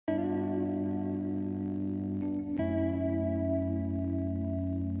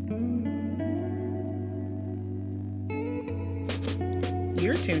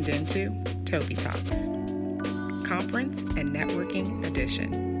You're tuned into Toby Talks, Conference and Networking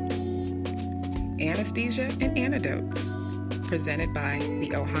Edition. Anesthesia and Antidotes, presented by the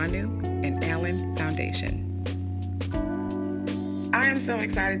Ohanu and Allen Foundation. I am so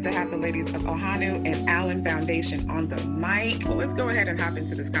excited to have the ladies of Ohanu and Allen Foundation on the mic. Well, let's go ahead and hop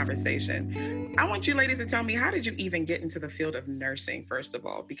into this conversation. I want you ladies to tell me, how did you even get into the field of nursing, first of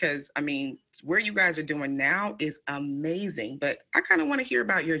all? Because, I mean, where you guys are doing now is amazing, but I kind of want to hear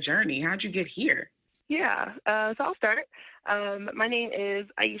about your journey. How'd you get here? Yeah, so I'll start. My name is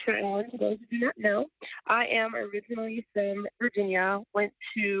Aisha Allen, for those who do not know. I am originally from Virginia, went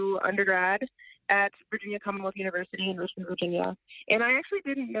to undergrad at Virginia Commonwealth University in Richmond, Virginia. And I actually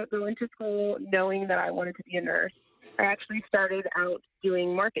didn't go into school knowing that I wanted to be a nurse. I actually started out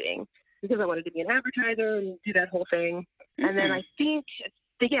doing marketing because I wanted to be an advertiser and do that whole thing. And then I think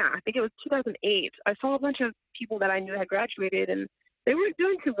it was 2008. I saw a bunch of people that I knew had graduated, and they weren't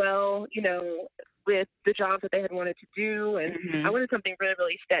doing too well, with the jobs that they had wanted to do. And I wanted something really,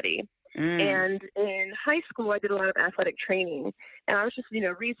 really steady. And in high school, I did a lot of athletic training, and I was just,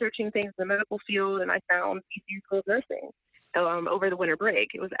 researching things in the medical field, and I found VCU School of Nursing over the winter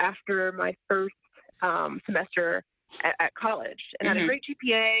break. It was after my first semester at college, and I had a great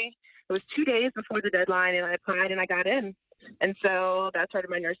GPA. It was 2 days before the deadline, and I applied, and I got in. And so that started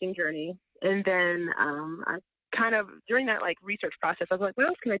my nursing journey. And then I kind of, during that research process, I was like, what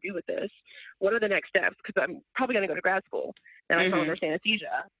else can I do with this? What are the next steps? Because I'm probably going to go to grad school. And I saw nurse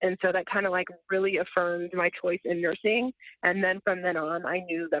anesthesia. And so that kind of really affirmed my choice in nursing. And then from then on, I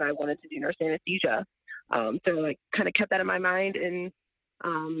knew that I wanted to do nurse anesthesia. So I kind of kept that in my mind. And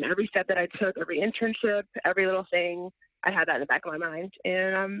every step that I took, every internship, every little thing, I had that in the back of my mind.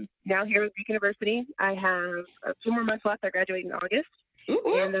 And I'm now here at Duke University. I have a few more months left. I graduate in August.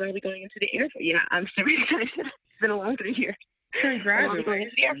 Ooh. And then I'll be going into the Air Force. Yeah, I'm super excited. It's been a long 3 years. Congratulations. I'll be going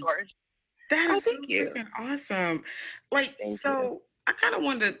into the Air Force. That is so freaking awesome. Thank you. I kind of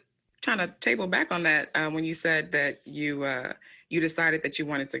wanted to kind of table back on that when you said that you decided that you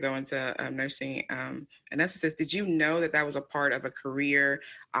wanted to go into nursing anesthetist. Did you know that was a part of a career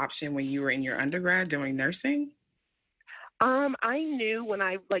option when you were in your undergrad doing nursing? I knew when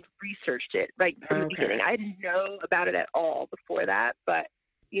I researched it from the beginning. I didn't know about it at all before that, but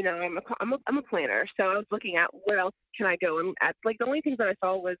I'm a planner, so I was looking at where else can I go, and the only things that I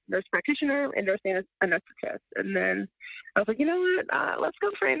saw was nurse practitioner and nurse anesthetist, and then I was like, you know what, let's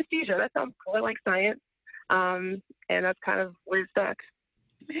go for anesthesia. That sounds cool. I like science, and that's kind of where it stuck.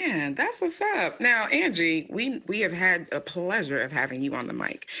 Man, that's what's up. Now, Angie, we have had a pleasure of having you on the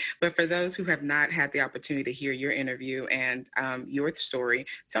mic. But for those who have not had the opportunity to hear your interview and your story,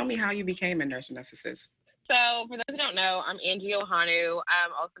 tell me how you became a nurse anesthetist. So for those who don't know, I'm Angie Ohanu.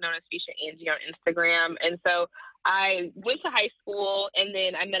 I'm also known as Fisha Angie on Instagram. And so I went to high school, and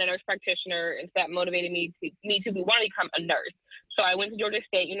then I met a nurse practitioner, and so that motivated me to want to become a nurse. So I went to Georgia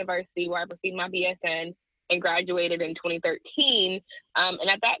State University, where I received my BSN and graduated in 2013. And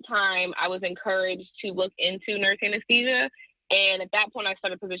at that time, I was encouraged to look into nurse anesthesia. And at that point, I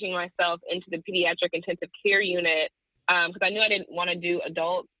started positioning myself into the pediatric intensive care unit because I knew I didn't want to do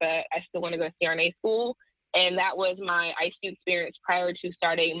adults, but I still want to go to CRNA school. And that was my ICU experience prior to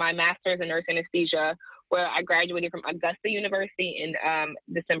starting my master's in nurse anesthesia, where I graduated from Augusta University in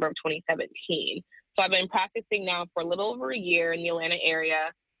December of 2017. So I've been practicing now for a little over a year in the Atlanta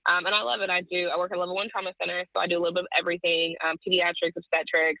area. And I love it. I work at a level 1 trauma center, so I do a little bit of everything, pediatrics,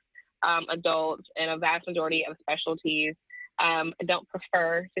 obstetrics, adults, and a vast majority of specialties. I don't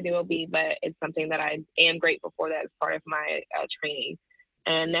prefer to do OB, but it's something that I am grateful for that as part of my training.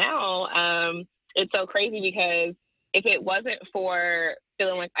 And now it's so crazy because if it wasn't for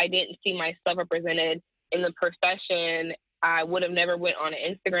feeling like I didn't see myself represented in the profession, I would have never went on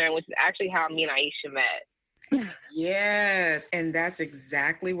Instagram, which is actually how me and Aisha met. Yes, and that's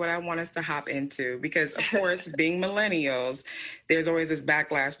exactly what I want us to hop into because, of course, being millennials, there's always this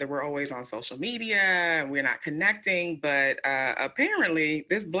backlash that we're always on social media and we're not connecting, but apparently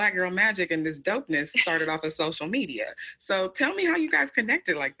this Black girl magic and this dopeness started off of social media. So tell me how you guys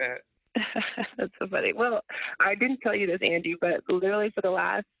connected like that. That's so funny. Well, I didn't tell you this, Angie, but literally for the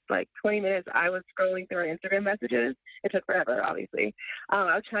last 20 minutes, I was scrolling through our Instagram messages. It took forever, obviously.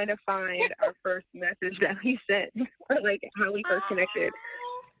 I was trying to find our first message that we sent, or how we first connected.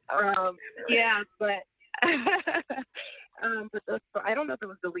 Yeah, but I don't know if it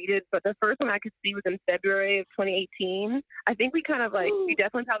was deleted, but the first one I could see was in February of 2018. I think we kind of we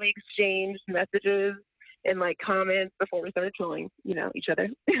definitely probably exchanged messages and comments before we started trolling, each other.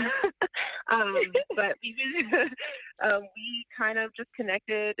 But we kind of just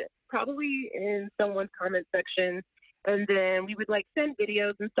connected probably in someone's comment section And then we would like send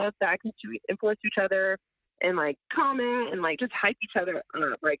videos and stuff that can influence each other and like comment and like just hype each other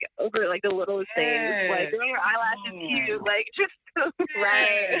up, like over like the littlest things, like girl, your eyelashes cute, like just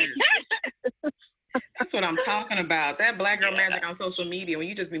right. That's what I'm talking about. That Black Girl Magic on social media, when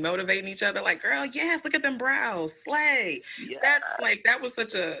you just be motivating each other, like, girl, yes, look at them brows, slay. Yeah. That's like, that was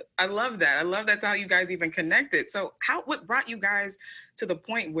such a, I love that. I love that's how you guys even connected. So what brought you guys to the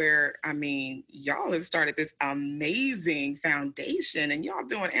point where, I mean, y'all have started this amazing foundation and y'all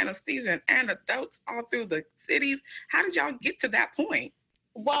doing anesthesia and antidotes all through the cities. How did y'all get to that point?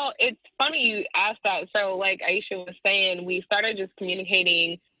 Well, it's funny you asked that. So like Aisha was saying, we started just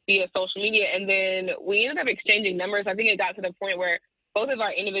communicating via social media, and then we ended up exchanging numbers. I think it got to the point where both of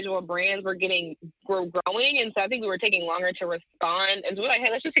our individual brands were growing, and so I think we were taking longer to respond. And so we're like, hey,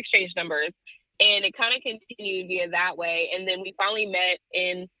 let's just exchange numbers. And it kind of continued via that way. And then we finally met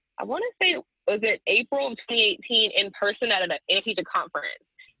in, I want to say, was it April of 2018 in person at an anesthesia conference.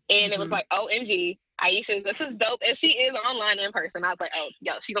 And it was like, OMG, Aisha, this is dope. And she is online in person. I was like, oh,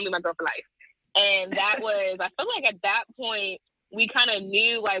 yo, she's going to be my girl for life. And that was, I feel like at that point, we kind of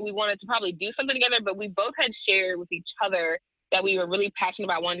knew like we wanted to probably do something together, but we both had shared with each other that we were really passionate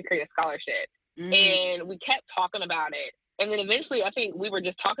about wanting to create a scholarship. And we kept talking about it. And then eventually I think we were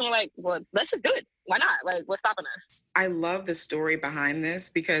just talking like, well, let's just do it. Why not? Like, what's stopping us? I love the story behind this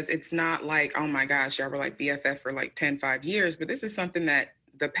because it's not like, oh my gosh, y'all were like BFF for like 5 years, but this is something that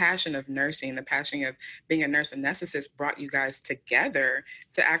the passion of nursing, the passion of being a nurse anesthetist brought you guys together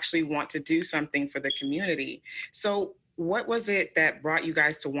to actually want to do something for the community. So what was it that brought you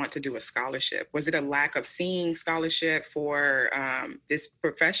guys to want to do a scholarship? Was it a lack of seeing scholarship for this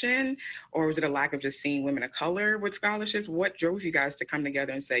profession, or was it a lack of just seeing women of color with scholarships? What drove you guys to come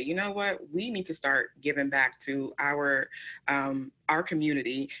together and say, you know what, we need to start giving back to our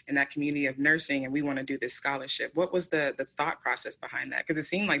community and that community of nursing, and we want to do this scholarship? What was the thought process behind that? Because it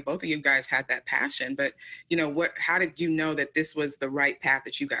seemed like both of you guys had that passion, but you know, how did you know that this was the right path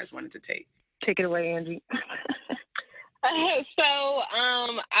that you guys wanted to take? Take it away, Angie. So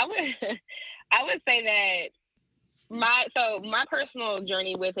I would say that my personal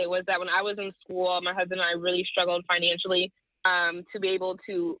journey with it was that when I was in school, my husband and I really struggled financially to be able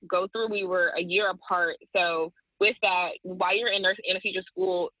to go through. We were a year apart. So with that, while you're in nurse anesthesia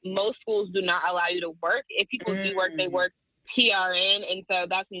school, most schools do not allow you to work. If people do work, they work PRN. And so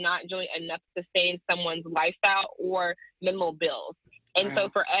that's not generally enough to sustain someone's lifestyle or minimal bills. And so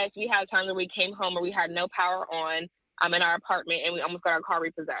for us, we had times where we came home where we had no power on in our apartment, and we almost got our car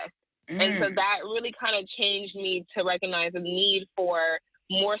repossessed. And so that really kind of changed me to recognize the need for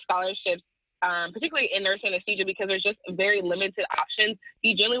more scholarships, particularly in nurse anesthesia, because there's just very limited options.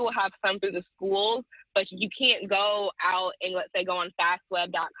 You generally will have some through the schools, but you can't go out and, let's say, go on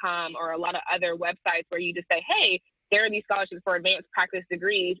fastweb.com or a lot of other websites where you just say, hey, there are these scholarships for advanced practice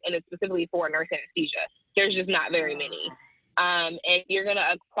degrees, and it's specifically for nurse anesthesia. There's just not very many. And you're going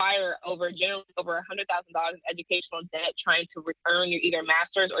to acquire generally over $100,000 in educational debt trying to earn your either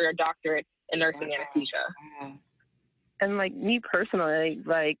master's or your doctorate in nursing anesthesia. And like me personally,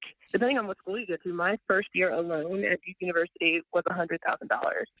 like depending on what school you go to, my first year alone at Duke University was $100,000.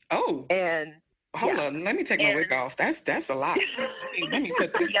 Oh, and hold on, let me take my wig off. That's a lot. let me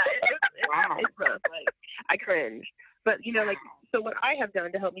put this. Yeah, it's rough. Like I cringe, but you know, like so what I have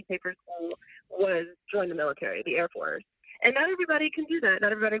done to help me pay for school was join the military, the Air Force. And not everybody can do that.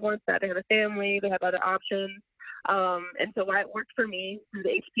 Not everybody wants that. They have a family. They have other options. And so why it worked for me through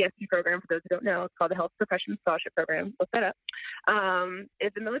the HPSC program, for those who don't know, it's called the Health Professions Scholarship Program. Look that up.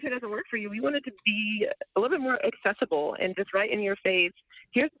 If the military doesn't work for you, we want it to be a little bit more accessible and just right in your face.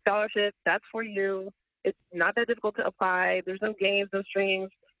 Here's the scholarship. That's for you. It's not that difficult to apply. There's no games, no strings.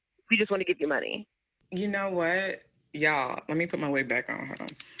 We just want to give you money. You know what? Y'all, let me put my wig back on. Hold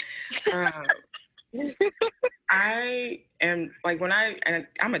on. I am like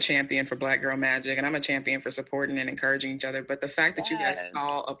I'm a champion for Black Girl Magic, and I'm a champion for supporting and encouraging each other. But the fact that you guys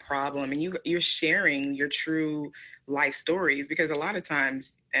saw a problem and you're sharing your true life stories, because a lot of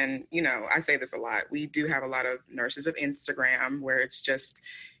times, and you know, I say this a lot, we do have a lot of nurses of Instagram where it's just,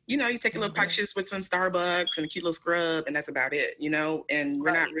 you know, you take a little pictures with some Starbucks and a cute little scrub, and that's about it, you know, and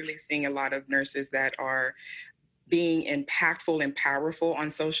we're not really seeing a lot of nurses that are being impactful and powerful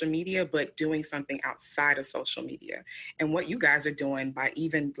on social media, but doing something outside of social media. And what you guys are doing by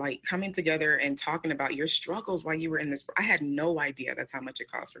even like coming together and talking about your struggles while you were in this, I had no idea that's how much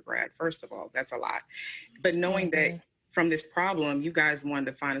it costs for grad. First of all, that's a lot. But knowing that from this problem, you guys wanted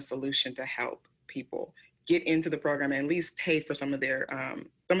to find a solution to help people get into the program and at least pay for some of their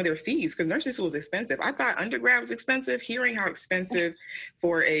some of their fees, because nursing school is expensive. I thought undergrad was expensive. Hearing how expensive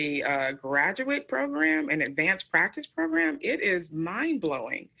for a graduate program, an advanced practice program, it is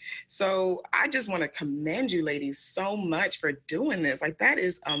mind-blowing. So I just want to commend you ladies so much for doing this. Like, that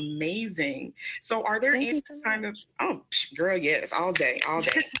is amazing. So are there any kind of, oh, girl, yes, all day,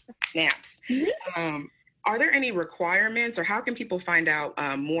 snaps. Are there any requirements, or how can people find out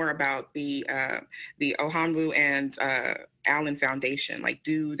more about the Ohanwu and Allen Foundation? Like,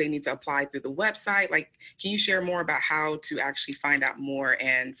 do they need to apply through the website? Like, can you share more about how to actually find out more?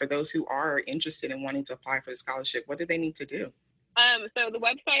 And for those who are interested in wanting to apply for the scholarship, what do they need to do? So our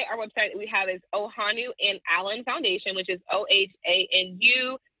website we have is Ohanwu and Allen Foundation, which is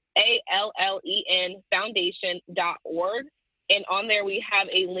OHANUALLEN Foundation.org. And on there, we have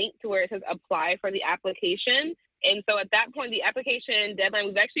a link to where it says apply for the application. And so at that point, the application deadline,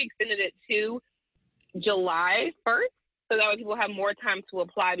 we've actually extended it to July 1st. So that way people have more time to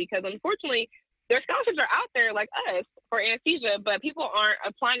apply, because unfortunately, their scholarships are out there like us for anesthesia, but people aren't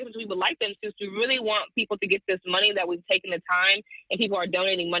applying as much as we would like them to. So we really want people to get this money that we've taken the time and people are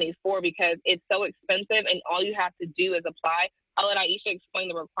donating money for, because it's so expensive and all you have to do is apply. I'll let Aisha explain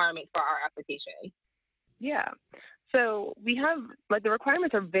the requirements for our application. Yeah. So we have, like, the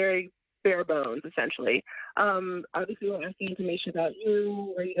requirements are very bare bones, essentially. Obviously, we're asking information about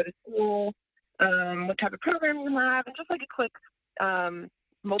you, where you go to school, what type of program you have, and just like a quick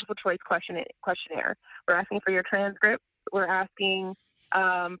multiple choice questionnaire. We're asking for your transcripts. We're asking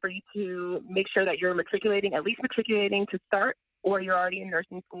for you to make sure that you're at least matriculating to start, or you're already in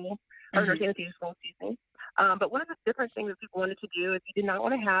nursing school, or nursing anesthesia school, excuse me. But one of the different things that people wanted to do is you did not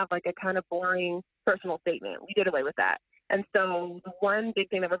want to have like a kind of boring personal statement. We did away with that. And so the one big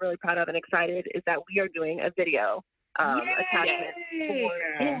thing that we're really proud of and excited is that we are doing a video attachment for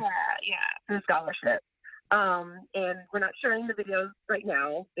the scholarship. And we're not sharing the videos right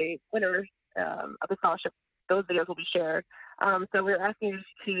now. The winners of the scholarship, those videos will be shared. So we're asking you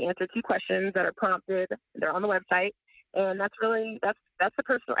to answer 2 questions that are prompted. They're on the website. And that's as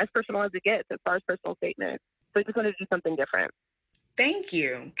personal as it gets as far as personal statements. So we just want to do something different. Thank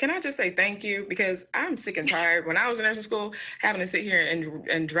you. Can I just say thank you? Because I'm sick and tired. When I was in nursing school, having to sit here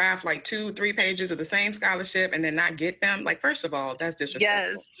and draft like 2-3 pages of the same scholarship and then not get them. Like, first of all, that's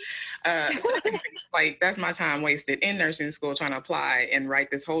disrespectful. Yes. Secondly, like, that's my time wasted in nursing school trying to apply and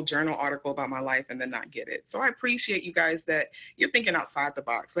write this whole journal article about my life and then not get it. So I appreciate you guys that you're thinking outside the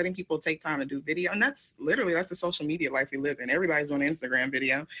box, letting people take time to do video. And that's the social media life we live in. Everybody's doing an Instagram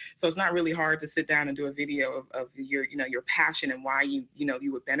video. So it's not really hard to sit down and do a video of your passion and why you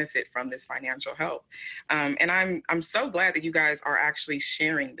would benefit from this financial help. And I'm so glad that you guys are actually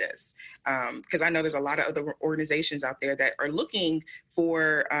sharing this, because I know there's a lot of other organizations out there that are looking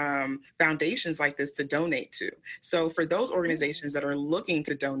for foundations like this to donate to. So for those organizations that are looking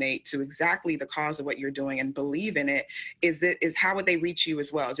to donate to exactly the cause of what you're doing and believe in it, how would they reach you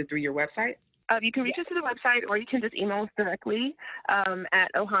as well? Is it through your website? You can reach us through the website, or you can just email us directly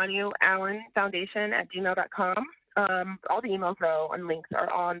at ohanuallenfoundation@gmail.com. All the emails, though, and links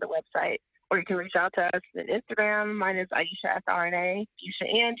are on the website. Or you can reach out to us on Instagram. Mine is Aisha SRNA, Fuchsia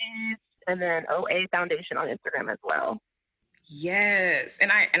Angie's, and then OA Foundation on Instagram as well. Yes.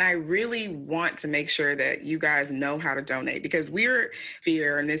 And I really want to make sure that you guys know how to donate, because we're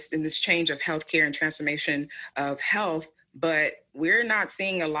here in this change of healthcare and transformation of health, but we're not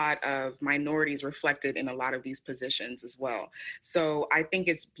seeing a lot of minorities reflected in a lot of these positions as well. So I think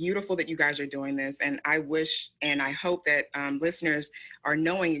it's beautiful that you guys are doing this. And I wish and I hope that listeners are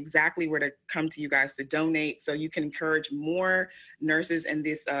knowing exactly where to come to you guys to donate, so you can encourage more nurses in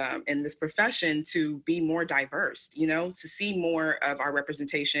this profession to be more diverse, to see more of our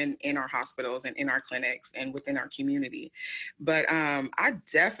representation in our hospitals and in our clinics and within our community. But I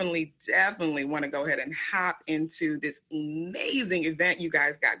definitely want to go ahead and hop into this amazing event you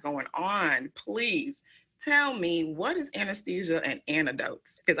guys got going on. Please tell me, what is Anesthesia and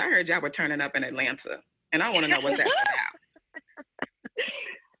Antidotes? Because I heard y'all were turning up in Atlanta, and I want to know what that's about.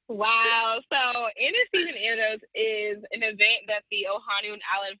 Wow. So Anesthesia and Antidotes is an event that the Ohanwu and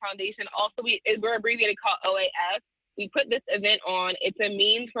Allen Foundation, we're abbreviated called OAF. We put this event on. It's a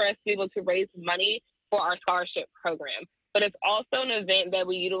means for us to be able to raise money for our scholarship program. But it's also an event that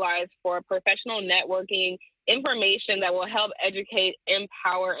we utilize for professional networking, information that will help educate,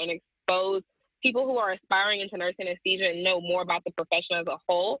 empower, and expose people who are aspiring into nursing anesthesia and know more about the profession as a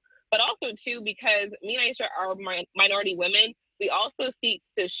whole. But also, too, because me and Aisha are minority women, we also seek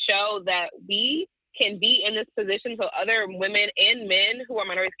to show that we can be in this position so other women and men who are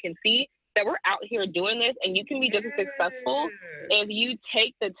minorities can see that we're out here doing this, and you can be just as successful if you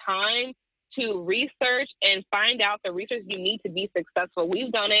take the time to research and find out the research you need to be successful.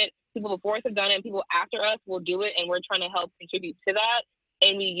 We've done it. People before us have done it, and people after us will do it, and we're trying to help contribute to that.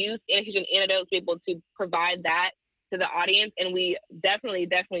 And we use Anesthesia Antidote to be able to provide that to the audience, and we definitely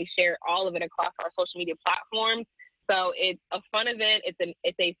share all of it across our social media platforms. So it's a fun event.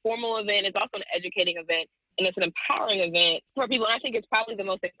 It's a formal event. It's also an educating event, and it's an empowering event for people. And I think it's probably the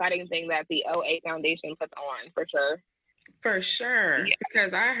most exciting thing that the OA Foundation puts on, for sure. For sure, yeah.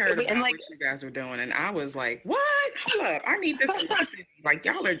 Because I heard about what you guys were doing, and I was like, "What? Hold up! I need this in my city." Like,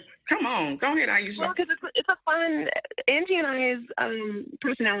 y'all are, come on, go ahead, Aisha. Well, because it's a fun. Angie and I's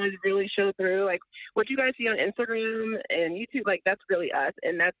personalities really show through. Like what you guys see on Instagram and YouTube, like that's really us,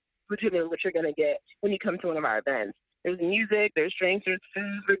 and that's legitimately what you're gonna get when you come to one of our events. There's music, there's drinks, there's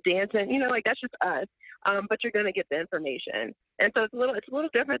food, we're dancing. You know, like that's just us. But you're gonna get the information, and so it's a little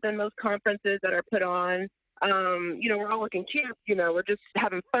different than most conferences that are put on. You know, we're all looking cute, you know, we're just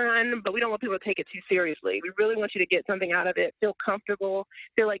having fun, but we don't want people to take it too seriously. We really want you to get something out of it, feel comfortable,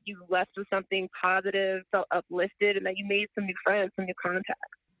 feel like you left with something positive, felt uplifted, and that you made some new friends, some new contacts.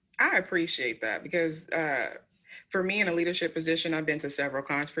 I appreciate that because for me in a leadership position, I've been to several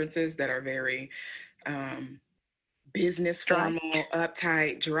conferences that are very business formal,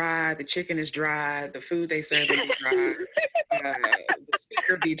 uptight, dry. The chicken is dry. The food they serve is dry. The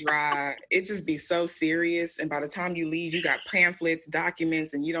speaker be dry. It just be so serious. And by the time you leave, you got pamphlets,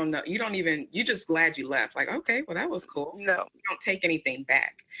 documents, and you're just glad you left. Like, okay, well, that was cool. No. You don't take anything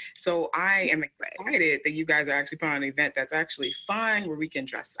back. So I am excited that you guys are actually putting on an event that's actually fun, where we can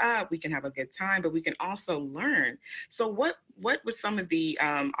dress up, we can have a good time, but we can also learn. So what would some of the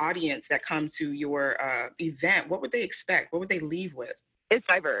audience that come to your event, what would they expect? What would they leave with? It's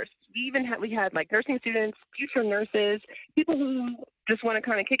diverse. We had like nursing students, future nurses, people who just want to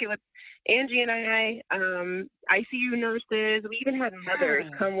kind of kick it with Angie and I, ICU nurses. We even had mothers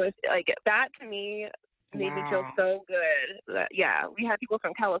come with, like, that to me made me feel so good. Yeah, we had people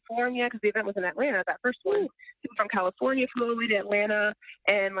from California, because the event was in Atlanta, that first one. People from California flew all the way to Atlanta,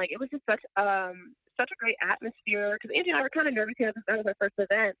 and like it was just such a great atmosphere, because Angie and I were kind of nervous because that was our first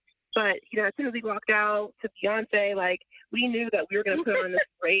event. But, you know, as soon as we walked out to Beyonce, like, we knew that we were going to put on this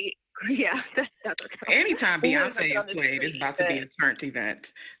great, that's okay. Anytime Beyonce is played, it's about to be a turned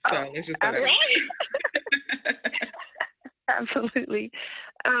event. So it's just that. Absolutely.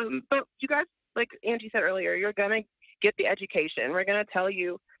 But you guys, like Angie said earlier, you're going to get the education. We're going to tell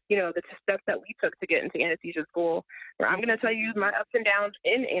you, you know, the steps that we took to get into anesthesia school. Where I'm going to tell you my ups and downs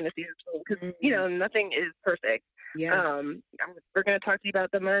in anesthesia school, because, you know, nothing is perfect. Yes. We're going to talk to you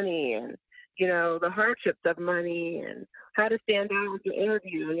about the money and, you know, the hardships of money and how to stand out with your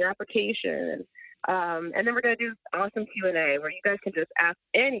interview and your application. And then we're going to do awesome Q&A where you guys can just ask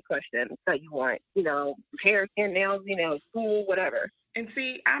any question that you want, you know, hair, skin, nails, you know, school, whatever. And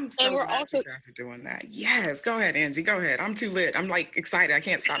see, I'm so glad you guys are doing that. Yes. Go ahead, Angie. Go ahead. I'm too lit. I'm like excited. I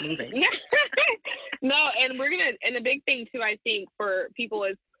can't stop moving. No, and and the big thing too, I think, for people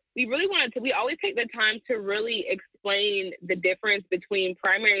is, we always take the time to really explain the difference between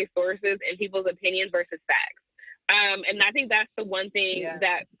primary sources and people's opinions versus facts. And I think that's the one thing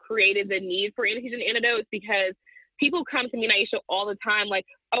that created the need for Anesthesia Antidotes, because people come to me, Aisha, all the time, like,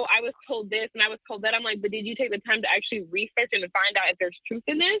 oh, I was told this and I was told that. I'm like, but did you take the time to actually research and to find out if there's truth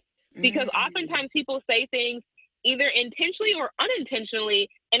in this? Because oftentimes people say things either intentionally or unintentionally,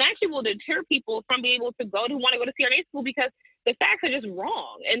 and actually will deter people from being able to want to go to CRNA school, because the facts are just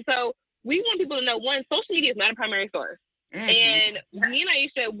wrong. And so we want people to know, one, social media is not a primary source. And me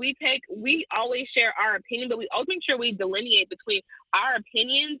and Aisha, we always share our opinion, but we always make sure we delineate between our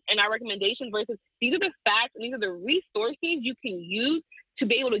opinions and our recommendations versus these are the facts and these are the resources you can use to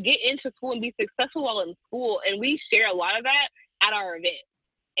be able to get into school and be successful while in school. And we share a lot of that at our event.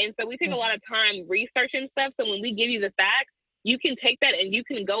 And so we take a lot of time researching stuff. So when we give you the facts, you can take that and you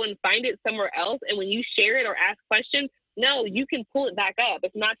can go and find it somewhere else. And when you share it or ask questions, no, you can pull it back up.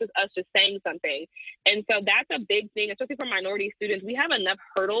 It's not just us just saying something. And so that's a big thing, especially for minority students. We have enough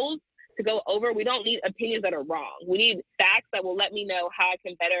hurdles to go over. We don't need opinions that are wrong. We need facts that will let me know how I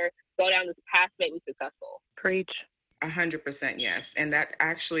can better go down this path to make me successful. Preach. 100% yes. And that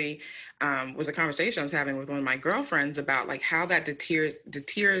actually was a conversation I was having with one of my girlfriends about like how that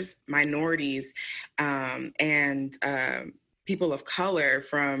deters minorities and people of color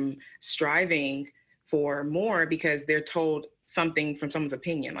from striving for more, because they're told something from someone's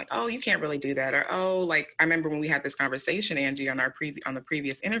opinion, like, oh, you can't really do that. Or, oh, like, I remember when we had this conversation, Angie, on the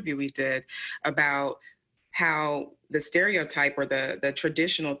previous interview we did about how the stereotype or the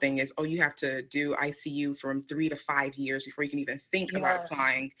traditional thing is, oh, you have to do ICU from 3 to 5 years before you can even think about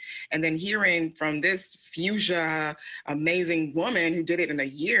applying. And then hearing from this fuchsia, amazing woman who did it in a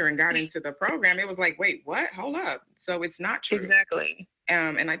year and got into the program, it was like, wait, what? Hold up. So it's not true. Exactly.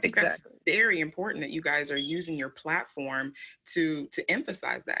 And I think that's very important that you guys are using your platform to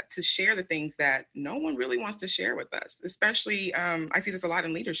emphasize that, to share the things that no one really wants to share with us. Especially, I see this a lot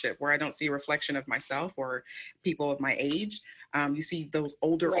in leadership where I don't see a reflection of myself or people of my age. You see those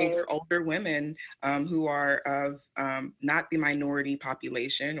older women who are of not the minority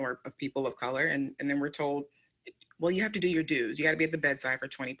population or of people of color. And then we're told, well, you have to do your dues. You got to be at the bedside for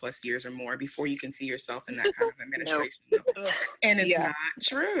 20 plus years or more before you can see yourself in that kind of administration. And it's not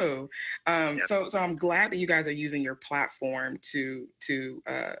true. So I'm glad that you guys are using your platform to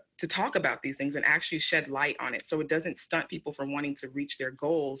talk about these things and actually shed light on it. So it doesn't stunt people from wanting to reach their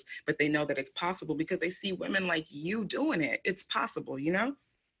goals, but they know that it's possible because they see women like you doing it. It's possible, you know?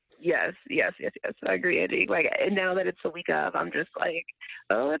 Yes. I agree, Angie. Like, and now that it's the week of, I'm just like,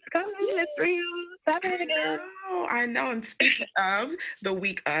 oh, it's coming. It's real. It's happening again. I know. And speaking of the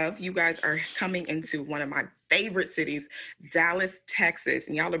week of, you guys are coming into one of my favorite cities, Dallas, Texas,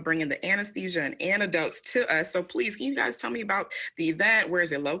 and y'all are bringing the anesthesia and antidotes to us. So please, can you guys tell me about the event? Where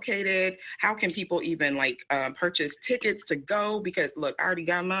is it located? How can people even purchase tickets to go? Because look, I already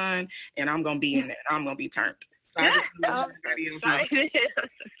got mine, and I'm gonna be in there. I'm gonna be turned. So I just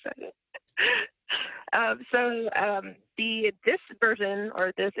this version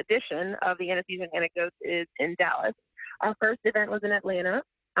or this edition of the Anesthesia and Anecdotes is in Dallas. Our first event was in Atlanta.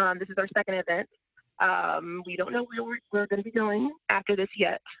 This is our second event. We don't know where we're going to be going after this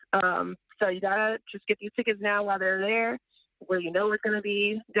yet. So you gotta just get these tickets now while they're there. Where you know it's going to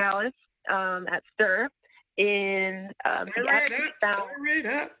be Dallas at STIR. Stir it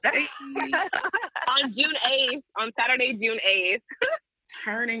up. On June 8th, on Saturday, June 8th.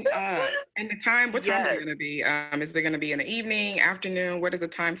 Turning up. And the time, what time is it going to be? Is it going to be in the evening, afternoon? What is the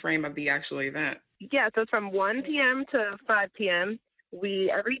time frame of the actual event? Yeah, so it's from 1 p.m. to 5 p.m.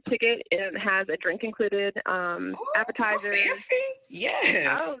 Every ticket has a drink included, appetizers. Fancy?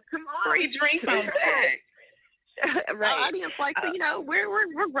 Yes. Oh, come on. Free drinks on deck. Right. Our audience likes to,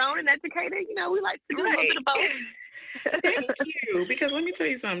 we're grown and educated. We like to do a little bit of both. Thank you. Because let me tell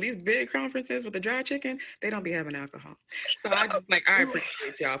you something, these big conferences with the dry chicken, they don't be having alcohol. So I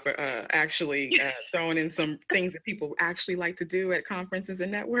appreciate y'all for actually throwing in some things that people actually like to do at conferences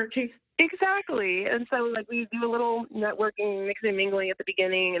and networking. Exactly. And so we do a little networking, mixing and mingling at the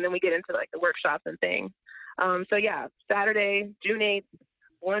beginning, and then we get into the workshops and things. Saturday, June 8th,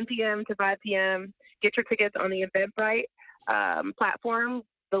 1 p.m. to 5 p.m. Get your tickets on the Eventbrite platform.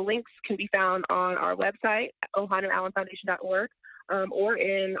 The links can be found on our website, ohanuallenfoundation.org, or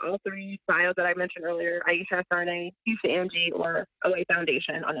in all three bios that I mentioned earlier, Aisha SRNA, Fuchsia Angie, or OA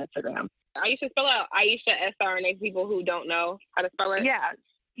Foundation on Instagram. Aisha, spell out Aisha SRNA, people who don't know how to spell it. Yeah,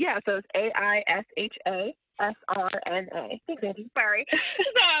 so it's AISHA. SRNA. Thanks, Angie. Sorry. So,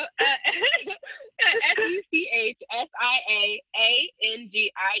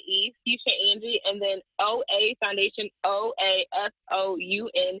 FUCHSIAANGIE, Fuchsia Angie, and then OA Foundation,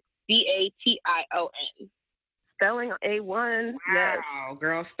 OAFOUNDATION. Spelling A1. Wow, yes.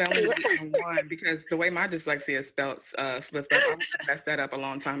 Girl, spelling A1, because the way my dyslexia is spelled slipped up, I messed that up a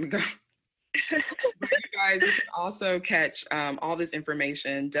long time ago. You guys, you can also catch all this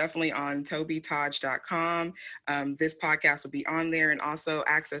information definitely on tobytodge.com. This podcast will be on there, and also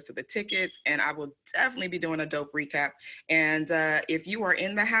access to the tickets, and I will definitely be doing a dope recap. And if you are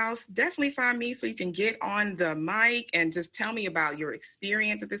in the house, definitely find me so you can get on the mic and just tell me about your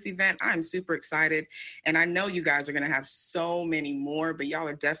experience at this event. I'm super excited, and I know you guys are going to have so many more, but y'all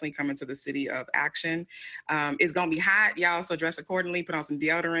are definitely coming to the city of action. It's going to be hot, y'all, so dress accordingly, put on some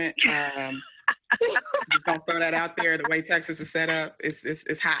deodorant. I'm just gonna throw that out there. The way Texas is set up,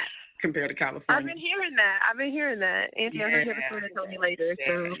 it's hot compared to California. I've been hearing that. Angie, I'm gonna tell me later.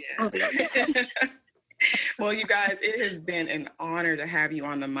 Well, you guys, it has been an honor to have you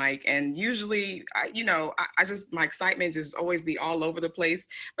on the mic. And usually, my excitement just always be all over the place.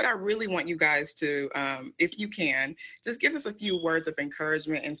 But I really want you guys to, if you can, just give us a few words of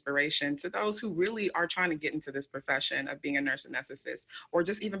encouragement, inspiration to those who really are trying to get into this profession of being a nurse anesthetist, or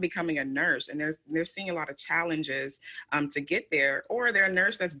just even becoming a nurse. And they're seeing a lot of challenges to get there, or they're a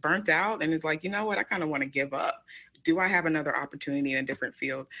nurse that's burnt out and is like, you know what, I kind of want to give up. Do I have another opportunity in a different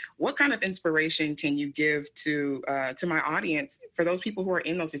field? What kind of inspiration can you give to my audience for those people who are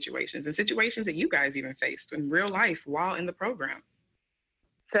in those situations and situations that you guys even faced in real life while in the program?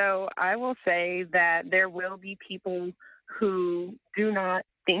 So I will say that there will be people who do not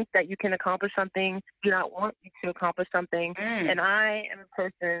think that you can accomplish something, do not want you to accomplish something. And I am a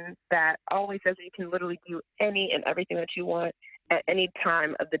person that always says that you can literally do any and everything that you want at any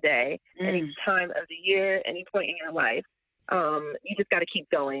time of the day, any time of the year, any point in your life. You just got to keep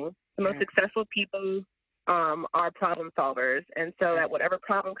going. The most successful people are problem solvers. And so that whatever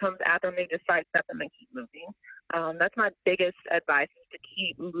problem comes at them, they just sidestep them and keep moving. That's my biggest advice, is to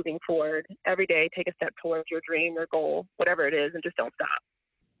keep moving forward every day. Take a step towards your dream or goal, whatever it is, and just don't stop.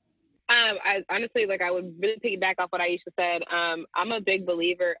 I honestly, I would really piggyback off what Aisha said. I'm a big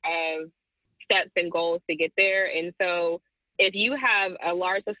believer of steps and goals to get there. And so if you have a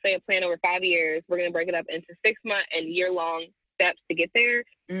large, let's say, a plan over 5 years, we're going to break it up into 6-month and year-long steps to get there.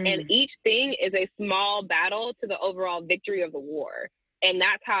 And each thing is a small battle to the overall victory of the war. And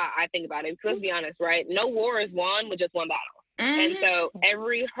that's how I think about it. Because let's be honest, right? No war is won with just one battle. And so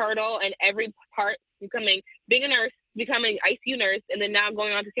every hurdle and every part, being a nurse, becoming ICU nurse, and then now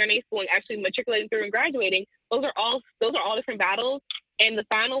going on to CRNA school and actually matriculating through and graduating, those are all different battles. And the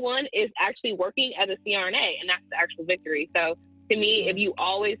final one is actually working as a CRNA, and that's the actual victory. So to me, if you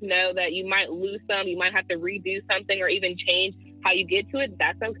always know that you might lose some, you might have to redo something or even change how you get to it,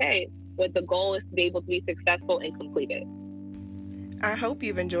 that's okay. But the goal is to be able to be successful and complete it. I hope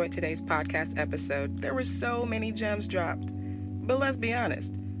you've enjoyed today's podcast episode. There were so many gems dropped. But let's be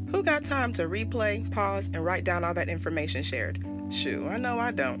honest, who got time to replay, pause, and write down all that information shared? Shoo, I know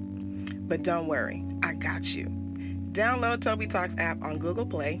I don't. But don't worry, I got you. Download Toby Talks app on Google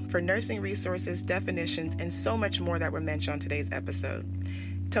Play for nursing resources, definitions, and so much more that were mentioned on today's episode.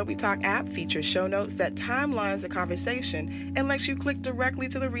 Toby Talk app features show notes that timelines the conversation and lets you click directly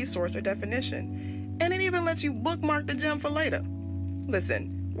to the resource or definition. And it even lets you bookmark the gem for later.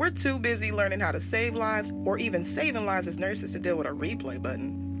 Listen, we're too busy learning how to save lives or even saving lives as nurses to deal with a replay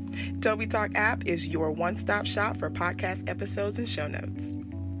button. Toby Talk app is your one-stop shop for podcast episodes and show notes.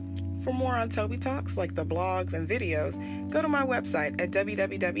 For more on Toby Talks, like the blogs and videos, go to my website at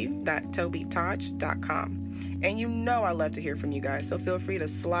www.tobytaj.com. And you know I love to hear from you guys, so feel free to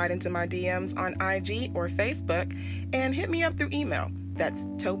slide into my DMs on IG or Facebook and hit me up through email. That's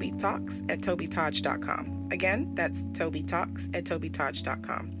tobytalks@tobytaj.com. Again, that's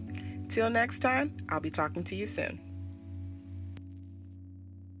tobytalks@tobytaj.com. Till next time, I'll be talking to you soon.